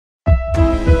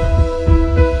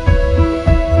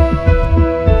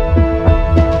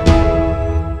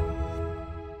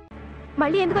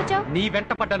ఎందుకు వచ్చావు? నీ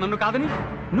వెంట పడ్డ నన్ను కాదని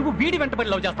నువ్వు వీడి వెంటబడి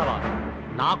లవ్ చేస్తావా?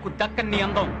 నాకు దక్కని నీ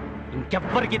అందం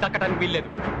ఇంకెవ్వరికి దక్కడానికి వీల్లేదు.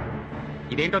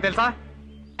 ఇదేంటో తెలుసా?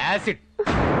 యాసిడ్.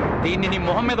 దీన్ని నీ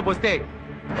మొహం మీద పోస్తే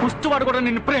కుష్టివాడు కూడా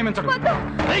నిన్ను ప్రేమించడు.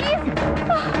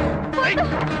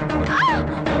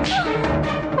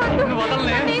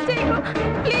 వదలనే.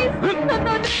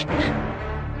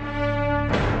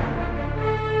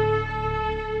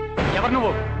 ఎవరు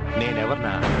నువ్వు?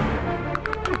 నేనెవర్నా?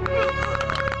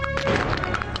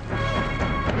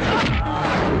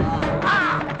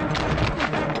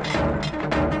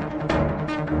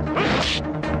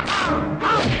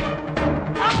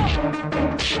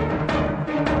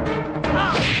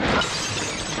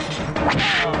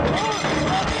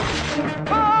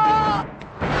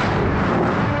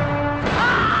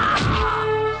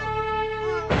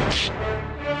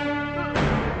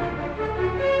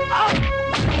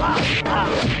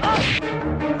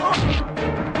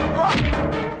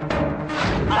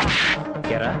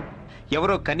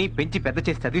 ఎవరో కని పెంచి పెద్ద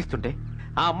చేసి చదివిస్తుంటే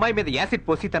ఆ అమ్మాయి మీద యాసిడ్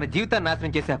పోసి తన జీవితాన్ని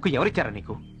నాశనం చేసే హక్కు ఎవరిచ్చారా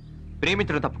నీకు?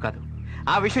 ప్రేమించడం తప్పు కాదు,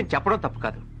 ఆ విషయం చెప్పడం తప్పు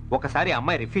కాదు. ఒకసారి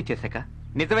అమ్మాయి రిఫ్యూజ్ చేశాక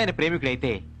నిజమైన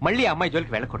ప్రేమికుడైతే మళ్ళీ అమ్మాయి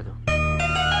జోలికి వెళ్ళకూడదు.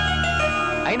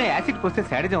 అయినా యాసిడ్ పోస్తే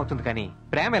శాడిజం అవుతుంది కానీ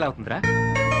ప్రేమ ఎలా అవుతుందిరా?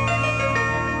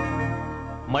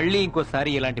 మళ్ళీ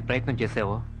ఇంకోసారి ఇలాంటి ప్రయత్నం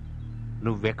చేసావో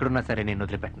నువ్వెక్కడున్నా సరే నేను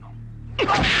వదిలిపెట్టను.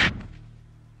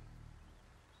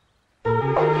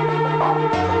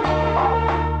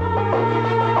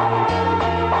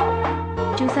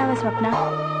 చూసావా స్వప్న,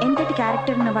 ఎంతటి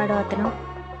క్యారెక్టర్ ఉన్నవాడు అతను.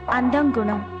 అందం,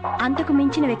 గుణం, అంతకు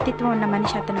మించిన వ్యక్తిత్వం ఉన్న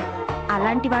మనిషి అతను.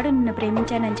 అలాంటి వాడు నిన్ను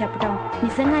ప్రేమించానని చెప్పడం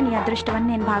నిజంగా నీ అదృష్టం అని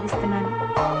నేను భావిస్తున్నాను.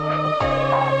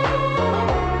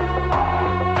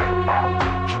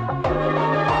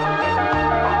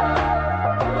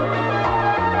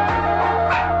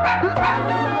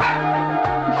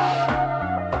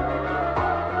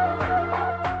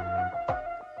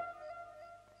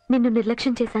 నిన్ను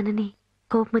నిర్లక్ష్యం చేశానని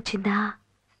కోపం వచ్చిందా?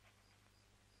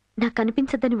 నాకు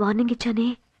కనిపించద్దని వార్నింగ్ ఇచ్చానే,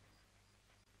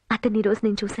 అతన్ని ఈరోజు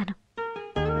నేను చూశాను.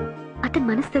 అతని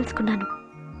మనసు తెలుసుకున్నాను.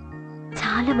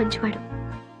 చాలా మంచివాడు.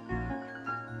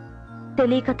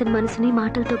 తెలియక అతని మనసుని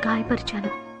మాటలతో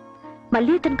గాయపరిచాను.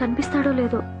 మళ్ళీ అతను కనిపిస్తాడో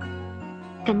లేదో.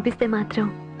 కనిపిస్తే మాత్రం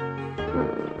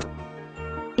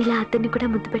ఇలా అతన్ని కూడా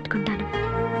ముద్దు పెట్టుకుంటాను.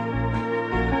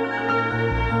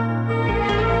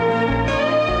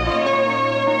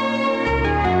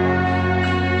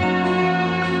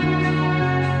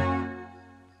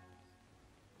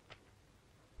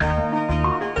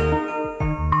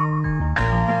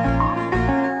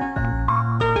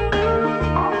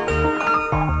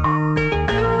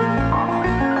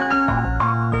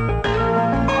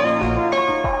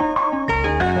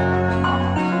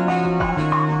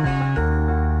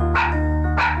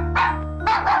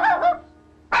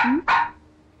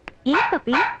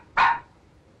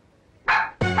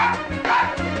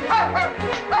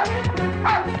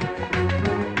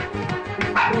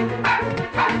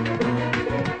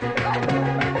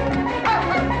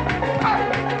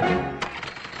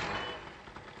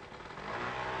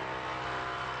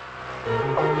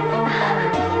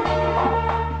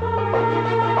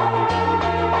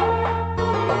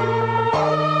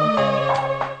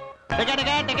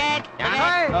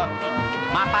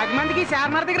 మా 10 మందికి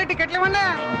చార్మినార్ దగ్గర టికెట్లు ఇవ్వండి.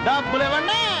 డబ్బులు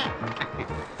ఇవ్వండి.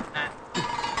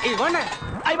 ఇవ్వండి.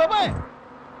 అయ్యి బాబాయ్,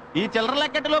 ఈ చిల్లర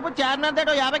లెక్కటి లోపు చార్మినార్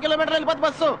దగ్గర 50 కిలోమీటర్లు వెళ్ళిపోతుంది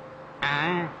బస్సు.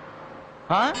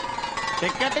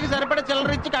 టికెట్ కి సరిపడే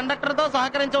చిల్లర ఇచ్చి కండక్టర్ తో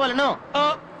సహకరించవలను.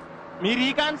 మీరు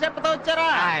ఈ కాన్సెప్ట్ తో వచ్చారా?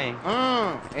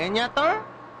 ఏం చేస్తాం,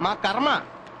 మా కర్మ.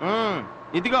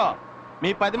 ఇదిగో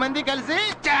మీ 10 మంది కలిసి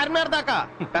చార్మినార్ దాకా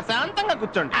ప్రశాంతంగా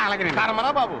కూర్చోండి. అలాగే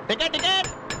కర్మరా బాబు. Ticket ticket.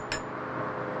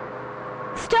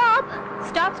 Stop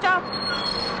stop stop.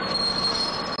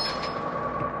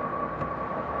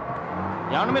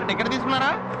 ఏమన్నా మీరు టికెట్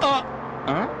తీసుకున్నారా?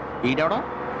 ఈడవడం.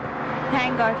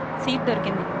 థ్యాంక్ గాడ్ సీట్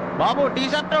దొరికింది. బాబు టీ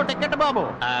షర్ట్ టికెట్ బాబు.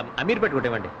 అమీర్ పెట్టుకోటి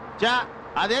ఇవ్వండి. చా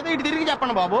అదేదో ఇటు తిరిగి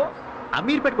చెప్పండి బాబు.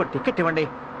 అమీర్ పెట్టుకో టికెట్ ఇవ్వండి.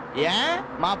 ఏ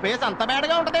మా ఫేస్ అంత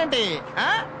బేడగా ఉంటదేంటి?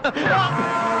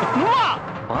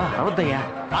 అవద్దయ్యా.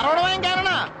 అరవడం ఏం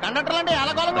కారణా? కండక్టర్ అంటే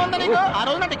ఎలాగోలంగా ఉందా నీకు? ఆ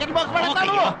రోజున టికెట్ బాక్స్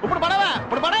పడేస్తాను. ఇప్పుడు పడవా?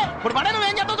 ఇప్పుడు పడే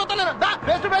నువ్వేం చేస్తావు చూస్తున్నాను.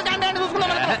 ఫేస్ టు ఫేస్ అంటే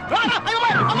చూసుకున్నాను.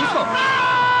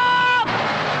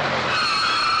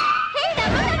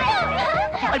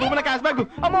 Cash bag.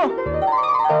 అమ్మో.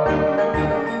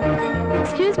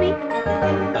 Excuse me.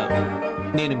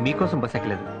 నేను మీకోసం బస్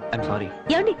ఎక్కలేదు. I'm sorry.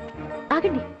 ఏమండి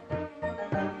ఆగండి,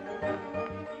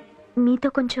 మీతో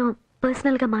కొంచెం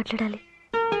పర్సనల్ గా మాట్లాడాలి.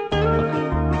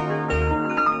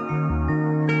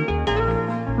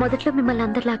 మొదట్లో మిమ్మల్ని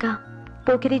అందరిలాగా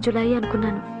పోకిరి జులాయి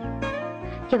అనుకున్నాను.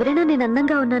 ఎవరైనా నేను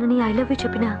అందంగా ఉన్నానని ఐ లవ్ యూ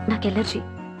చెప్పినా నాకు ఎలర్జీ.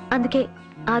 అందుకే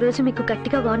ఆ రోజు మీకు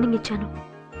గట్టిగా వార్నింగ్ ఇచ్చాను.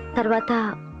 తర్వాత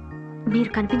మీరు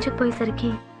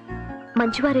కనిపించకపోయేసరికి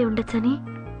మంచివారే ఉండొచ్చని,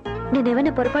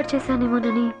 నేనేమైనా పొరపాటు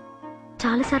చేశానేమోనని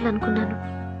చాలాసార్లు అనుకున్నాను.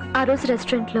 ఆ రోజు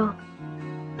రెస్టారెంట్లో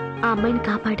ఆ అమ్మాయిని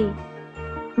కాపాడి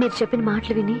మీరు చెప్పిన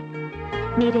మాటలు విని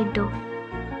మీరేంటో,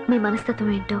 మీ మనస్తత్వం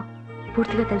ఏంటో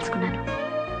పూర్తిగా తెలుసుకున్నాను.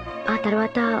 ఆ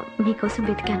తర్వాత మీకోసం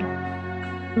వెతికాను.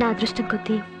 నా అదృష్టం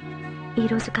కొద్దీ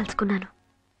ఈరోజు కలుసుకున్నాను.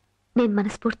 నేను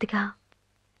మనస్ఫూర్తిగా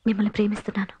మిమ్మల్ని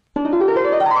ప్రేమిస్తున్నాను.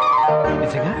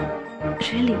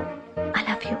 Really I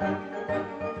love you.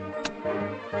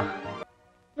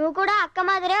 నువ్వు కూడా అక్క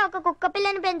మాదిరే ఒక కుక్క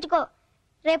పిల్లని పెంచుకో.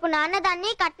 రేపు నాన్న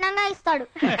దాన్ని కట్నంగా ఇస్తాడు.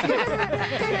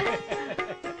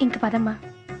 ఇంక పదమ్మా,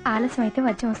 ఆలస్యం అయితే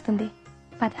వజ్యం వస్తుంది.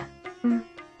 పద.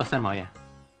 వస్తాను మావయ్య.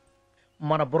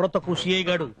 మన బుర్రతకు సిఐ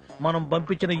గాడు మనం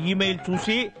పంపించిన ఈమెయిల్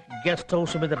చూసి గెస్ట్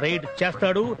హౌస్ మీద రైడ్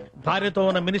చేస్తాడు. భార్యతో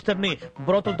ఉన్న మినిస్టర్ ని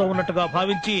బుర్రతతో ఉన్నట్టుగా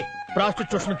భావించి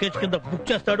ప్రాస్టిట్యూషన్ కేసు కింద బుక్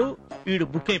చేస్తాడు. వీడు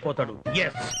బుక్ అయిపోతాడు.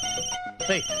 ఎస్.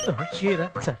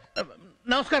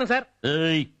 నమస్కారం సార్.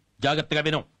 జాగ్రత్తగా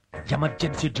విను.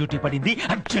 ఎమర్జెన్సీ డ్యూటీ పడింది,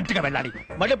 అర్జెంట్ గా వెళ్ళాలి.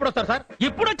 మళ్ళీ ఎప్పుడు వస్తారు సార్?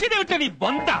 ఎప్పుడు వచ్చేది ఏమిటి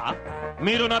బొంత?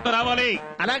 మీరు నాతో రావాలి.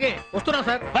 అలాగే వస్తున్నాం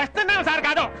సార్. వస్తున్నాం సార్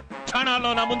కాదు,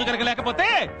 క్షణాల్లో నా ముందు కనుక లేకపోతే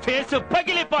ఫేస్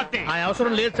పగిలిపోతే. ఆ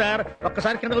అవసరం లేదు సార్,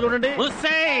 ఒక్కసారి కిందకు చూడండి.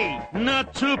 నా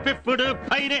చూపిప్పుడు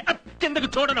పైన కిందకు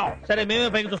చూడను. సరే మేమే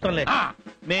పైకి చూస్తాంలే.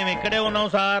 మేము ఇక్కడే ఉన్నాం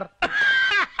sir.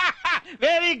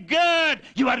 Very good,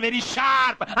 you are very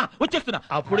sharp. వచ్చేస్తున్నా.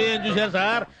 అప్పుడే ఏం చూశారు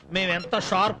సార్, మేము ఎంత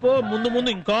షార్పో ముందు ముందు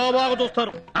ఇంకా బాగా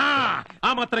చూస్తారు.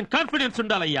 ఆ మాత్రం కాన్ఫిడెన్స్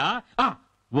ఉండాలయ్యా.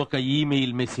 ఒక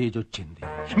ఈమెయిల్ మెసేజ్ వచ్చింది.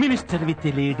 Minister with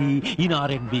lady in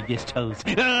R&B guest house.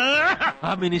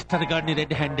 ఆ మినిస్టర్ గారిని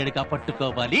రెడ్ హ్యాండెడ్ గా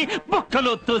పట్టుకోవాలి,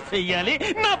 బొక్కలో తోసేయాలి,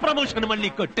 నా ప్రమోషన్ మళ్ళీ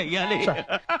కొట్టేయాలి.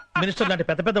 మినిస్టర్ లాంటి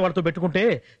పెద్ద పెద్ద వాళ్ళతో పెట్టుకుంటే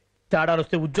తేడాలు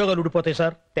వస్తే ఉద్యోగాలు ఊడిపోతాయి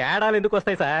సార్. తేడాలు ఎందుకు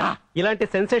వస్తాయి సార్? ఇలాంటి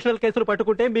సెన్సేషనల్ కేసులు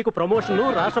పట్టుకుంటే మీకు ప్రమోషన్లు,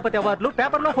 రాష్ట్రపతి అవార్డులు,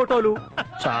 పేపర్లో ఫోటోలు.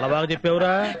 చాలా బాగా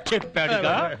చెప్పావురా.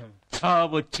 చెప్పాడుగా.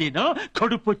 చావొచ్చినా,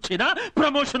 కడుపొచ్చినా,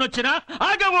 ప్రమోషన్ వచ్చినా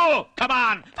ఆగవు.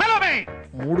 Come on follow me.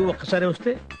 మూడు ఒక్కసారి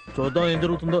వస్తే చూద్దాం ఏం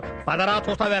జరుగుతుందో. పదరా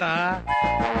చూస్తావేరా.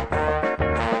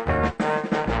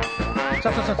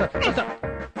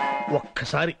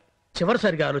 ఒక్కసారి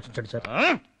చివరిసారిగా ఆలోచించండి సార్.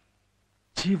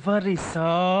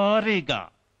 చివరిసారిగా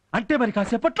అంటే మరి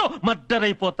కాసేపట్లో మర్డర్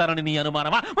అయిపోతారని నీ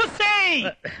అనుమానమా?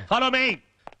 Follow me.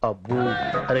 అబ్బో,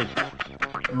 అరే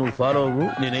నువ్వు ఫాలో అవ్వు,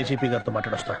 నేను ఏసీపీ గారితో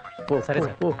మాట్లాడొస్తా. సరే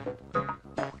సార్.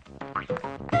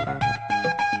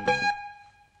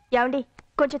 ఏమండి,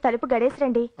 కొంచెం తలుపు గడేసి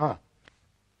రండి.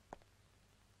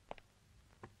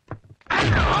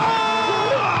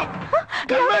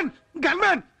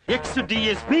 X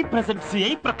DSP present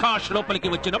CI Prakash లోపలికి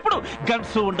వచ్చినప్పుడు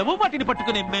గన్స్ ఉండవు, వాటిని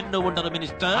పట్టుకునే మెన్ను ఉండరు.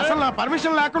 మినిస్టర్, అసలు నా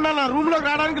పర్మిషన్ లేకుండా నా రూమ్ లోకి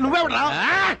రావడానికి నువ్వెవడా?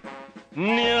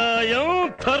 న్యాయం,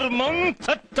 ధర్మం,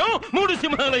 చట్టం మూడు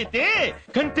సింహాలైతే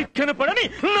కంటికి కనపడని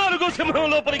నాలుగో సింహం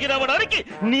లోపలికి రావడానికి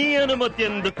నీ అనుమతి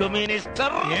ఎందుకు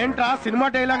మినిస్టర్? ఏంట్రా సినిమా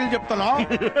డైలాగులు చెప్తున్నావు?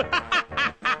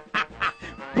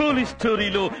 పోలీస్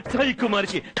స్టోరీలో సాయి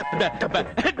కుమార్కి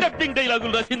డబ్బింగ్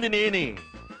డైలాగులు రాసింది నేనే.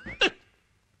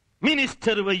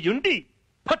 మినిస్టర్ వయ్యుండి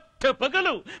పట్ట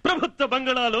పగలు ప్రభుత్వ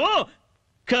బంగళాలో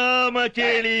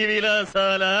కామకేళి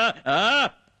విలాసాల.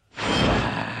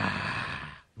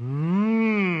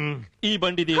 ఈ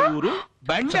బండిదే ఊరు?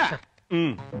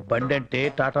 బండి అంటే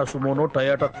టాటా సుమోనో,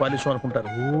 టయోటా క్వాలిసో అనుకుంటారు.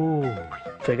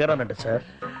 ఫిగర్ అనండి సార్.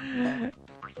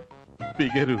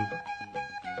 ఫిగరు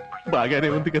బాగానే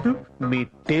ఉంది కదా. మీ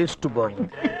టేస్ట్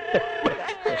బాగుంది.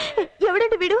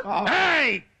 ఎవడండి వీడు?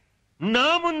 నా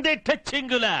ముందే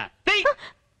టచ్చింగులా.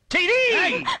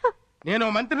 నేను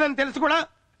మంత్రిని తెలుసు కూడా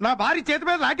నా భార్య చేతి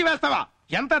మీద లాఠీ వేస్తావా?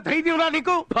 ఎంత ధైర్యంరా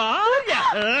నీకు? భార్య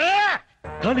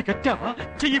కాలి కట్టావా,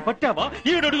 చెయ్యి పట్టావా,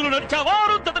 7 అడుగులు నడిచావా,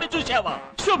 అరుంధతిని చూశావా,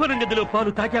 శోభన గదిలో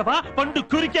పాలు తాగావా, పండు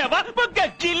కురికావా, బొగ్గ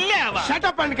గిల్లావా?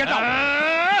 Shut up and get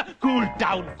out. Cool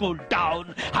down, cool down.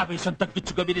 ఆవేశం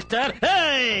తగ్గించుకో మినిస్టర్.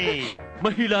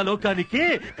 మహిళా లోకానికి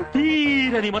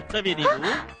తీరని మచ్చవే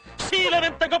నీవు. శీలం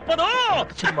ఎంత గొప్పదో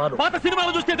పాత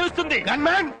సినిమాలు చూస్తే తెలుస్తుంది.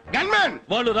 Gunman, gunman.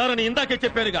 వాళ్ళు రారని ఇందాకే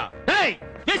చెప్పారుగా.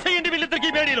 వేసేయండి వీళ్ళిద్దరికి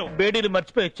బేడీలు. బేడీలు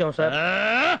మర్చిపోయి వచ్చాం సార్.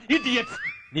 ఇడియట్స్.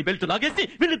 నీ బెల్ట్ లాగేసి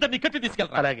వీళ్ళిద్దరిని కట్టి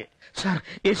తీసుకెళ్తా. అలాగే సార్.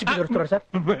 ఏసీపీ గారు వస్తున్నారు సార్.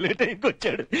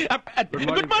 వచ్చాడు.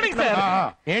 Good morning sir.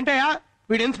 ఏంటయ్యా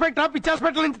వీడు ఇన్స్పెక్టర్ పిచ్చి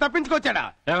హాస్పిటల్ నుంచి తప్పించుకొచ్చాడా?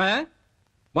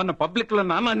 మొన్న పబ్లిక్ లో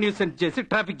నానా న్యూసెన్స్ చేసి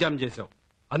ట్రాఫిక్ జామ్ చేసావు.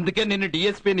 అందుకే నిన్ను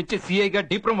డిఎస్పీ నుంచి సిఐగా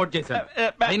డీప్రమోట్ చేశాను.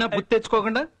 అయినా బుద్ధి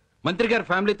తెచ్చుకోకుండా మంత్రి గారి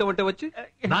ఫ్యామిలీతో ఉంటే వచ్చి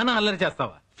నానా అల్లరి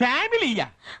చేస్తావా? ఫ్యామిలీయా?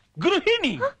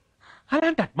 గృహిణి?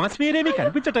 అలాంటి అట్మాస్ఫియర్ ఏమీ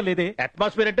కనిపించటం లేదే.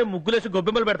 అట్మాస్ఫియర్ అంటే ముగ్గులేసి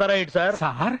గొబ్బెమ్మలు పెడతారా ఏంటి సార్?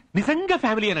 సార్ నిజంగా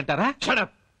ఫ్యామిలీ అని అంటారా?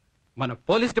 షడప్. మన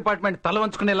పోలీస్ డిపార్ట్మెంట్ తల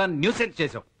వంచుకునేలా న్యూసెన్స్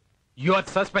చేసావు. You are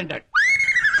suspended.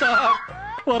 సార్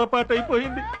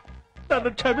పొరపాటైపోయింది,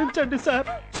 నన్ను క్షమించండి సార్.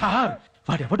 సార్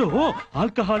వాడెవడో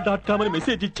alcohol.com అని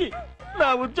మెసేజ్ ఇచ్చి నా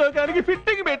ఉద్యోగానికి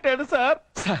ఫిట్టింగ్ పెట్టాడు సార్.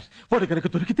 సార్ వాడు కనుక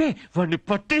దొరికితే వాడిని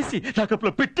పట్టేసి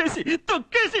లాకప్లో పెట్టేసి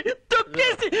తొక్కేసి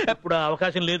ఇప్పుడు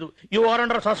అవకాశం లేదు. You are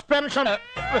under suspension.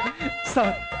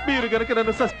 Sir మీరు కనుక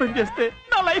నన్ను సస్పెండ్ చేస్తే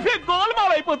నా లైఫ్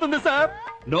గోల్మాల్ అయిపోతుంది sir.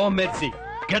 No mercy,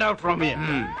 get out from here.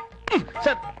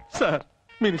 Sir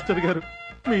minister గారు,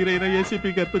 మీరైనా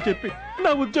ఏసీపీ గారితో చెప్పి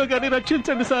నా ఉద్యోగాన్ని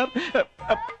రక్షించండి సార్.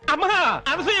 అమ్మా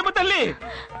అనసూయమ్మ తల్లి,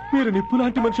 మీరు నిప్పు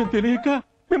లాంటి మనిషిని తెలియక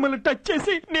మిమ్మల్ని టచ్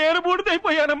చేసి నేను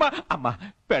బూడిదైపోయానమ్మా. అమ్మా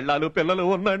పెళ్ళాలు పిల్లలు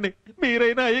ఉన్నాండి,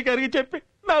 మీరైనా అయ్య గారికి చెప్పి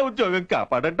నా ఉద్యోగం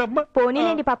కాపాడంటమ్మా.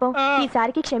 పోనీలేండి పాపం,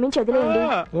 ఈసారికి క్షమించి వదిలేయండి.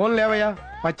 ఫోన్ లేవయ్యా,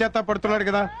 పశ్చాత్తాపడుతున్నాడు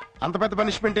కదా, అంత పెద్ద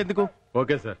పనిష్మెంట్ ఎందుకు?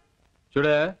 Okay sir.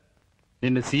 చూడే,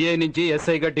 నిన్ను సిఐ నుంచి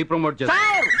ఎస్ఐగా డిప్రమోట్ చేస్తా.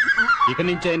 ఇక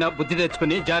నుంచి అయినా బుద్ధి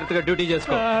తెచ్చుకుని జాగ్రత్తగా డ్యూటీ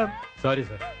చేసుకో. సారీ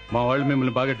సార్, మా వాళ్ళు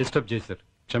మిమ్మల్ని బాగా డిస్టర్బ్ చేశారు,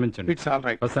 క్షమించండి. It's all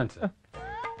right. వస్తాను సార్.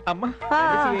 అమ్మా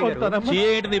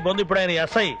నీ బంధు ఇప్పుడు ఆయన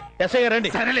ఎస్ఐ రండి.